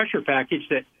down pressure package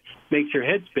that makes your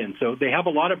head spin. So they have a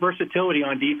lot of versatility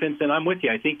on defense, and I'm with you.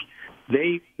 I think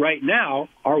they, right now,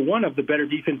 are one of the better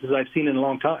defenses I've seen in a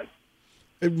long time.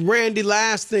 Randy,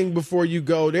 last thing before you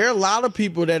go. There are a lot of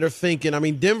people that are thinking, I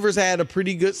mean, Denver's had a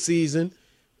pretty good season.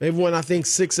 They've won, I think,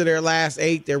 6 of their last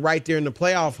 8. They're right there in the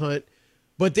playoff hunt.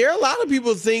 But there are a lot of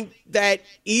people who think that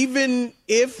even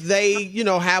if they,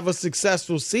 have a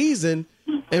successful season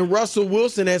and Russell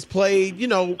Wilson has played,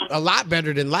 a lot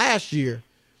better than last year,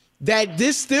 that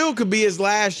this still could be his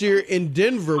last year in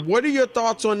Denver. What are your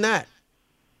thoughts on that?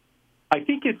 I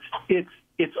think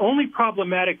it's only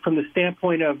problematic from the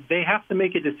standpoint of they have to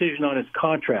make a decision on his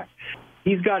contract.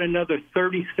 He's got another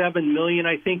 $37 million,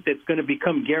 I think, that's going to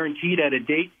become guaranteed at a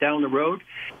date down the road,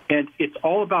 and it's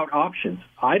all about options.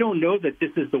 I don't know that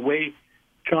this is the way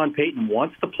Sean Payton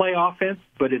wants to play offense,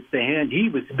 but it's the hand he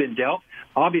was been dealt.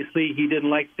 Obviously, he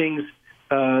didn't like things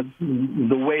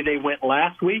the way they went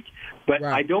last week, but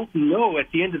I don't know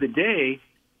at the end of the day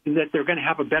that they're going to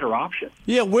have a better option.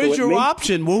 Yeah, where's your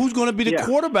option? Well, who's going to be the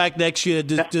quarterback next year?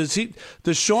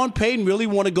 Does Sean Payton really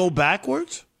want to go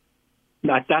backwards?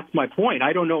 That's my point.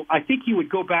 I don't know. I think he would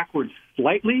go backwards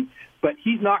slightly, but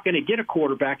he's not going to get a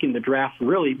quarterback in the draft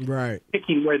really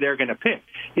picking where they're going to pick.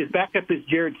 His backup is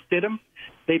Jared Stidham.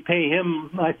 They pay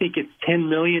him, I think it's $10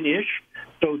 million-ish,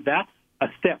 so that's a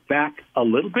step back a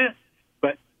little bit.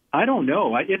 But I don't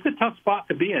know. It's a tough spot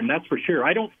to be in, that's for sure.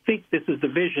 I don't think this is the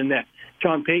vision that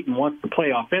Sean Payton wants to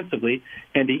play offensively,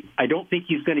 and I don't think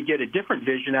he's going to get a different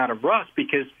vision out of Russ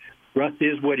because Russ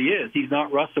is what he is. He's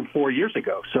not Russ of 4 years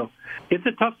ago. So it's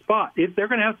a tough spot. They're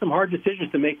going to have some hard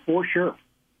decisions to make for sure.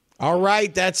 All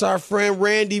right, that's our friend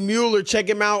Randy Mueller. Check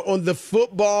him out on the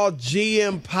Football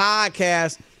GM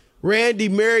podcast. Randy,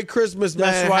 Merry Christmas,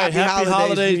 man. That's right. Happy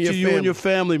holidays to you family. And your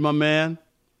family, my man.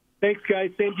 Thanks,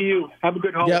 guys. Same to you. Have a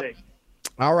good holiday. Yep.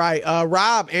 All right,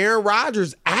 Rob, Aaron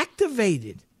Rodgers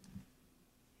activated.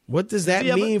 What does that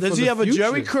mean for the future? Does he have a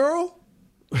Jerry curl?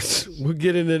 We'll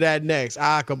get into that next.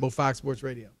 Odd Couple, Fox Sports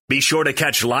Radio. Be sure to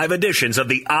catch live editions of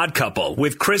The Odd Couple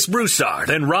with Chris Broussard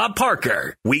and Rob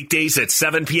Parker. Weekdays at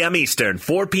 7 p.m. Eastern,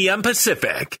 4 p.m.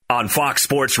 Pacific on Fox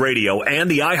Sports Radio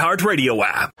and the iHeartRadio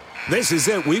app. This is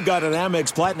it. We've got an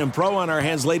Amex Platinum Pro on our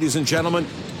hands, ladies and gentlemen.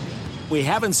 We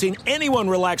haven't seen anyone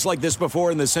relax like this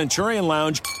before in the Centurion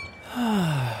Lounge.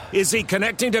 Is he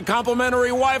connecting to complimentary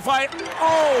Wi-Fi?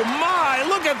 Oh, my.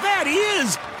 Look at that. He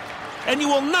is. And you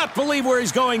will not believe where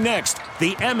he's going next.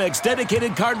 The Amex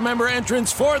dedicated card member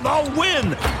entrance for the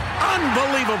win.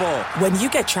 Unbelievable. When you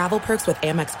get travel perks with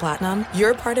Amex Platinum,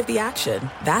 you're part of the action.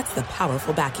 That's the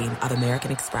powerful backing of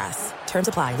American Express. Terms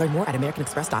apply. Learn more at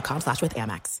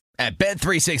americanexpress.com/withAmex. At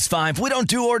Bet365, we don't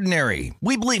do ordinary.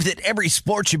 We believe that every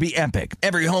sport should be epic.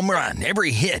 Every home run,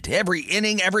 every hit, every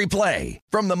inning, every play.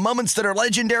 From the moments that are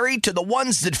legendary to the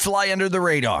ones that fly under the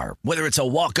radar. Whether it's a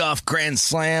walk-off grand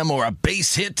slam or a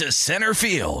base hit to center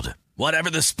field.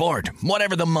 Whatever the sport,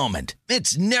 whatever the moment,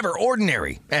 it's never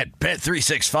ordinary at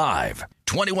Bet365.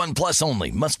 21 plus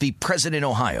only. Must be present in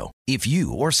Ohio. If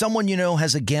you or someone you know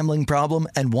has a gambling problem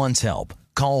and wants help,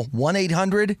 call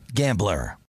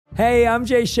 1-800-GAMBLER. Hey, I'm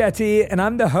Jay Shetty, and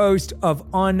I'm the host of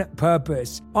On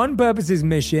Purpose. On Purpose's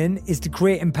mission is to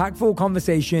create impactful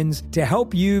conversations to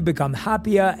help you become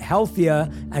happier,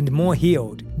 healthier, and more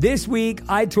healed. This week,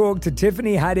 I talked to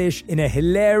Tiffany Haddish in a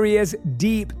hilarious,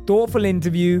 deep, thoughtful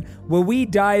interview where we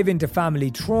dive into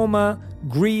family trauma,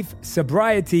 grief,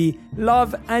 sobriety,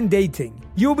 love, and dating.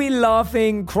 You'll be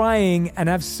laughing, crying, and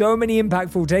have so many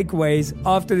impactful takeaways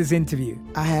after this interview.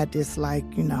 I had this,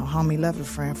 homie lover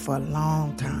friend for a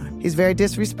long time. He's very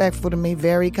disrespectful to me,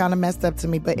 very kind of messed up to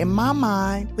me. But in my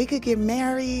mind, we could get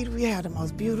married. We had the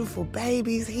most beautiful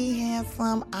babies. He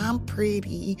handsome. I'm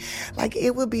pretty.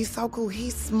 It would be so cool.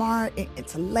 He's smart and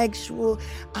intellectual.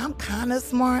 I'm kind of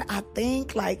smart, I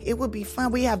think. It would be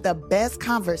fun. We have the best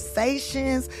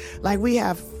conversations. We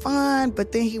have fun,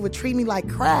 but then he would treat me like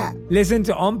crap. Listen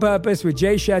to On Purpose with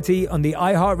Jay Shetty on the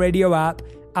iHeartRadio app,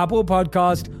 Apple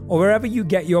Podcast, or wherever you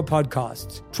get your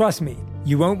podcasts. Trust me,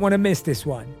 you won't want to miss this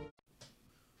one.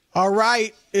 All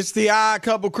right, it's the Odd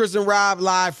Couple, Chris and Rob,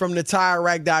 live from the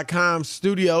TireRack.com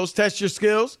studios. Test your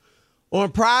skills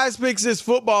on Prize Picks this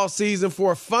football season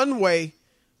for a fun way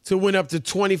to win up to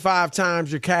 25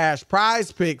 times your cash.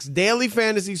 Prize Picks, daily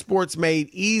fantasy sports made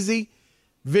easy.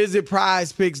 Visit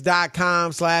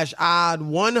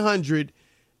prizepicks.com/odd100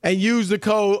 and use the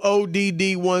code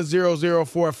ODD100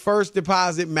 for a first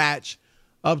deposit match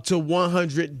up to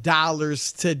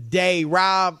 $100 today.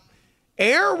 Rob,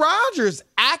 Aaron Rodgers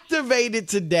activated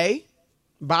today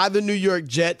by the New York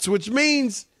Jets, which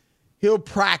means he'll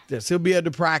practice. He'll be able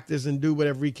to practice and do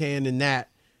whatever he can in that.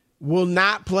 Will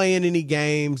not play in any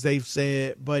games, they've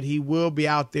said, but he will be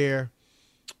out there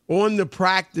on the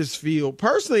practice field.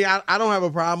 Personally, I don't have a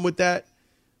problem with that.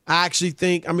 I actually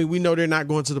think, we know they're not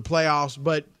going to the playoffs,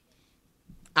 but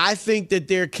I think that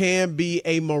there can be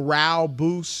a morale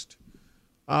boost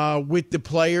with the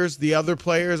players, the other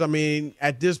players.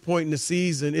 At this point in the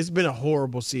season, it's been a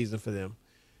horrible season for them.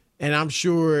 And I'm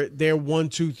sure they're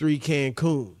 1-2-3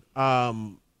 Cancun.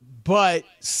 But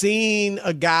seeing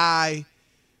a guy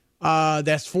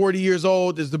that's 40 years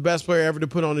old, is the best player ever to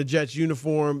put on a Jets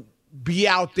uniform, be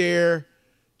out there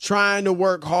trying to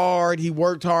work hard. He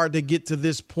worked hard to get to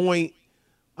this point.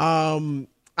 I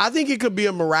think it could be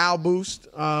a morale boost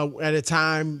at a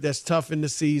time that's tough in the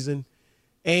season.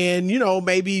 And,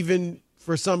 maybe even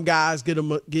for some guys get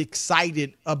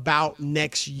excited about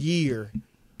next year.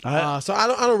 So I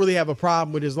don't really have a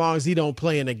problem with it as long as he don't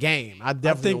play in a game. I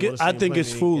think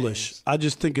it's foolish. Games. I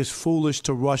just think it's foolish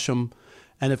to rush him.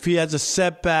 And if he has a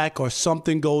setback or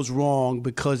something goes wrong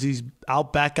because he's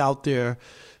back out there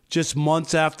just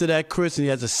months after that, Chris, and he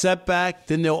has a setback,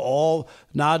 then they'll all,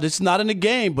 this is not in the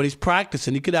game, but he's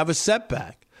practicing. He could have a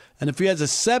setback. And if he has a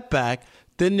setback,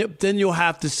 then you'll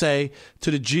have to say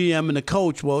to the GM and the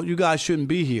coach, well, you guys shouldn't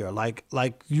be here.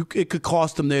 It could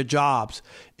cost them their jobs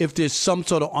if there's some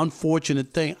sort of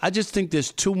unfortunate thing. I just think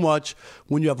there's too much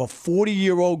when you have a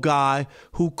 40-year-old guy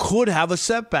who could have a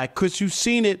setback. Chris, you've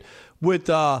seen it with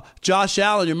Josh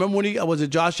Allen. You remember when was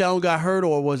it Josh Allen got hurt,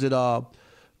 or was it no,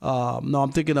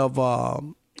 I'm thinking of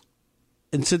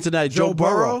in Cincinnati, Joe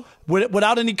Burrow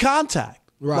without any contact.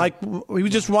 Right. He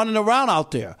was just running around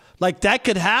out there. That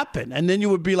could happen. And then you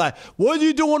would be like, what is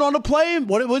he doing on the plane?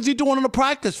 What is he doing on the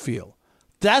practice field?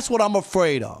 That's what I'm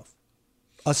afraid of.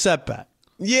 A setback.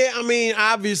 Yeah,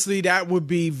 obviously that would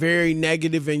be very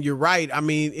negative, and you're right.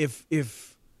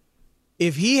 If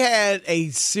he had a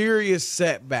serious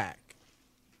setback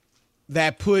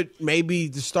that put maybe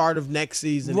the start of next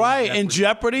season in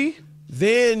jeopardy,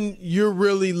 then you're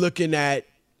really looking at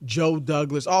Joe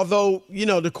Douglas. Although,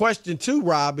 the question too,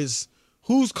 Rob, is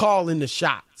who's calling the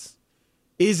shots?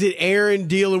 Is it Aaron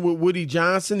dealing with Woody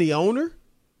Johnson, the owner?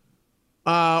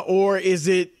 Or is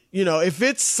it, if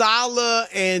it's Saleh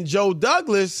and Joe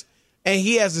Douglas and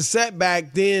he has a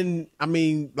setback, then,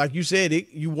 like you said,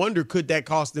 you wonder, could that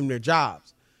cost them their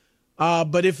jobs?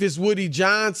 But if it's Woody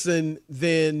Johnson,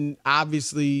 then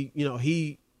obviously,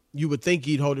 you would think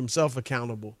he'd hold himself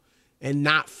accountable and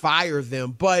not fire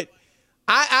them. But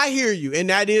I hear you,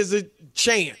 and that is a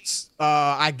chance,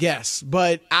 I guess.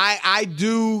 But I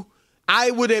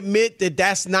would admit that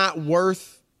that's not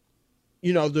worth,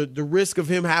 the risk of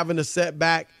him having a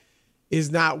setback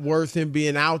is not worth him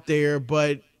being out there.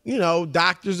 But,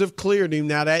 doctors have cleared him.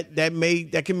 Now that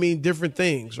can mean different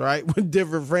things, right, with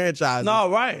different franchises. No,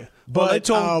 right. But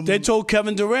they told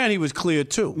Kevin Durant he was clear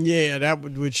too. Yeah,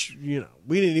 which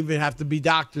we didn't even have to be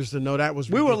doctors to know that was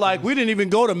ridiculous. We were like, we didn't even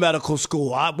go to medical school.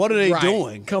 What are they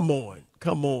doing? Come on.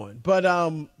 But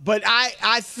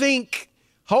I think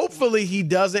hopefully he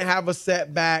doesn't have a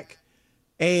setback,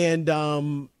 and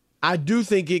I do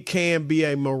think it can be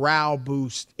a morale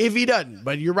boost if he doesn't.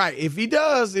 But you're right. If he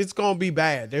does, it's going to be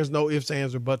bad. There's no ifs,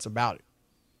 ands, or buts about it.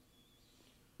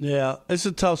 Yeah, it's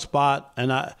a tough spot,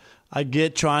 and I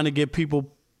get trying to get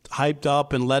people hyped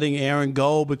up and letting Aaron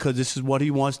go because this is what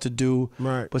he wants to do.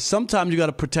 Right. But sometimes you got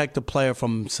to protect the player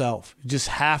from himself. You just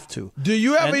have to. Do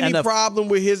you have any problem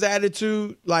with his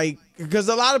attitude? Like, because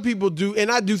a lot of people do, and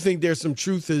I do think there's some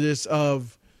truth to this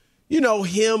of,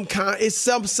 him. It's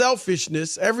some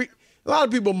selfishness. A lot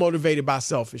of people are motivated by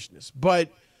selfishness, but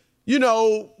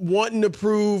wanting to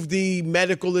prove the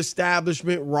medical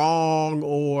establishment wrong,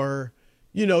 or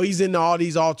he's into all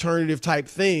these alternative type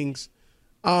things.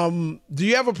 Do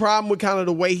you have a problem with kind of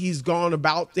the way he's gone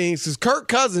about things? Because Kirk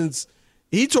Cousins,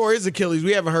 he tore his Achilles.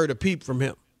 We haven't heard a peep from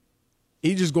him.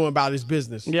 He's just going about his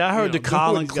business. Yeah, I heard the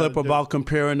Colin clip about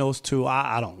comparing those two.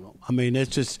 I don't know. I mean,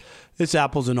 it's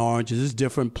apples and oranges. It's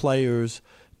different players,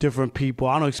 different people.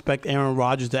 I don't expect Aaron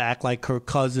Rodgers to act like Kirk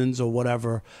Cousins or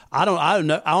whatever. I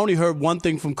only heard one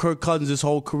thing from Kirk Cousins his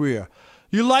whole career.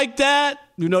 You like that?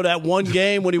 That one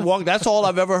game when he walked? That's all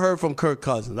I've ever heard from Kirk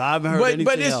Cousins. I haven't heard anything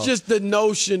else. But it's just the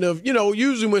notion of,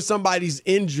 usually when somebody's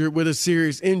injured with a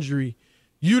serious injury,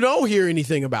 you don't hear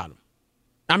anything about him.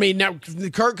 I mean, now,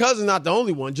 Kirk Cousins not the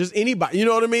only one, just anybody. You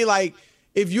know what I mean? Like,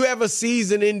 if you have a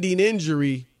season-ending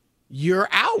injury, you're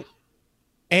out.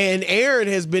 And Aaron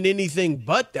has been anything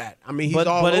but that. I mean, he's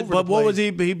all over the place. But what was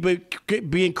he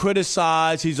being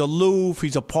criticized? He's aloof.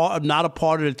 He's not a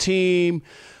part of the team.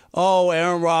 Oh,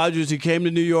 Aaron Rodgers, he came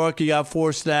to New York, he got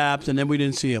 4 snaps, and then we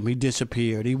didn't see him. He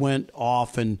disappeared. He went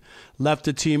off and left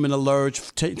the team in a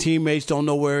lurch. Teammates don't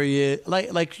know where he is.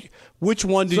 Like which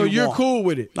one do you want? So you're cool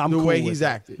with it, the way he's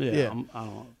acted?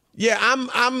 Yeah.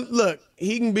 I'm look,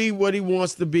 he can be what he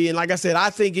wants to be. And like I said, I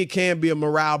think it can be a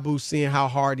morale boost seeing how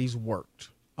hard he's worked.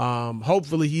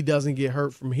 Hopefully he doesn't get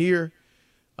hurt from here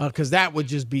because that would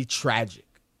just be tragic.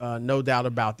 No doubt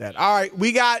about that. All right,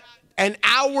 we got an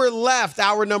hour left,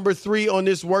 hour number 3 on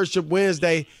this Worship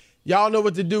Wednesday. Y'all know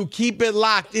what to do. Keep it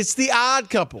locked. It's The Odd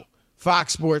Couple,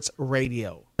 Fox Sports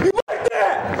Radio. You like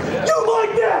that? You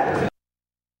like that?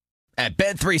 At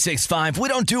Bet365, we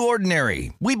don't do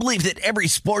ordinary. We believe that every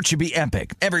sport should be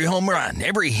epic. Every home run,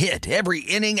 every hit, every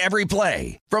inning, every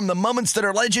play. From the moments that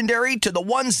are legendary to the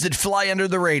ones that fly under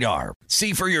the radar.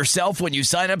 See for yourself when you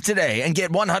sign up today and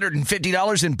get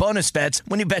 $150 in bonus bets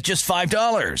when you bet just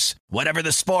 $5. Whatever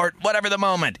the sport, whatever the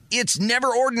moment, it's never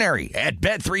ordinary at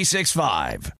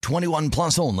Bet365. 21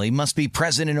 plus only. Must be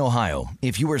present in Ohio.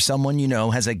 If you or someone you know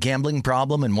has a gambling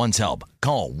problem and wants help,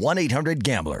 call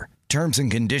 1-800-GAMBLER. Terms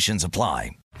and conditions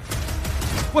apply.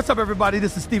 What's up, everybody?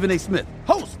 This is Stephen A. Smith,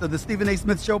 host of the Stephen A.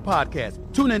 Smith Show podcast.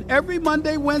 Tune in every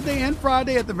Monday, Wednesday, and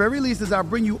Friday at the very least as I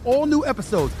bring you all new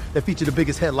episodes that feature the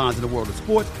biggest headlines in the world of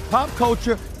sports, pop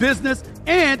culture, business,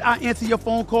 and I answer your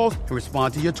phone calls and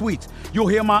respond to your tweets. You'll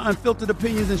hear my unfiltered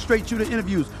opinions and straight-shooter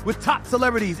interviews with top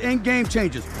celebrities and game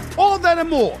changers. All that and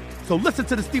more. So listen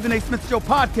to the Stephen A. Smith Show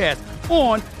podcast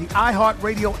on the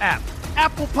iHeartRadio app,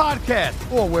 Apple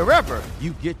Podcasts, or wherever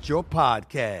you get your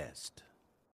podcast.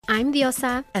 I'm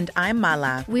Diosa. And I'm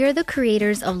Mala. We are the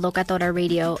creators of Locatora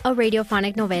Radio, a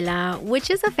radiophonic novela, which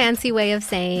is a fancy way of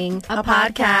saying a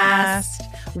podcast.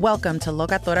 Welcome to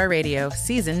Locatora Radio,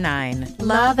 Season 9.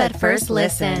 Love at first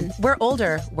listen. We're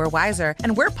older, we're wiser,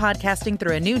 and we're podcasting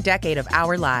through a new decade of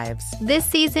our lives. This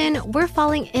season, we're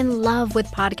falling in love with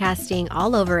podcasting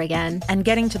all over again. And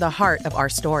getting to the heart of our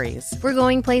stories. We're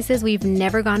going places we've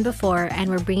never gone before, and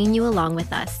we're bringing you along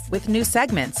with us. With new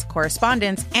segments,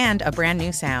 correspondence, and a brand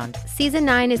new sound. Season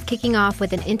 9 is kicking off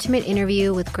with an intimate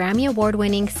interview with Grammy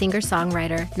Award-winning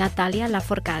singer-songwriter Natalia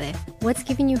Lafourcade. What's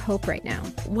giving you hope right now?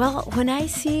 Well, when I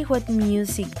see what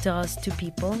music does to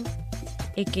people,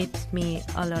 it gives me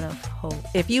a lot of hope.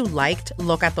 If you liked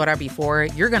Locatora before,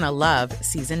 you're going to love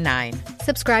Season 9.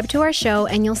 Subscribe to our show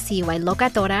and you'll see why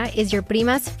Locatora is your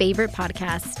prima's favorite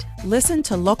podcast. Listen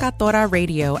to Locatora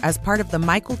Radio as part of the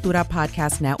My Cultura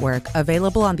Podcast Network,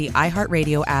 available on the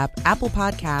iHeartRadio app, Apple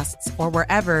Podcasts, or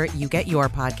wherever you get your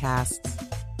podcasts.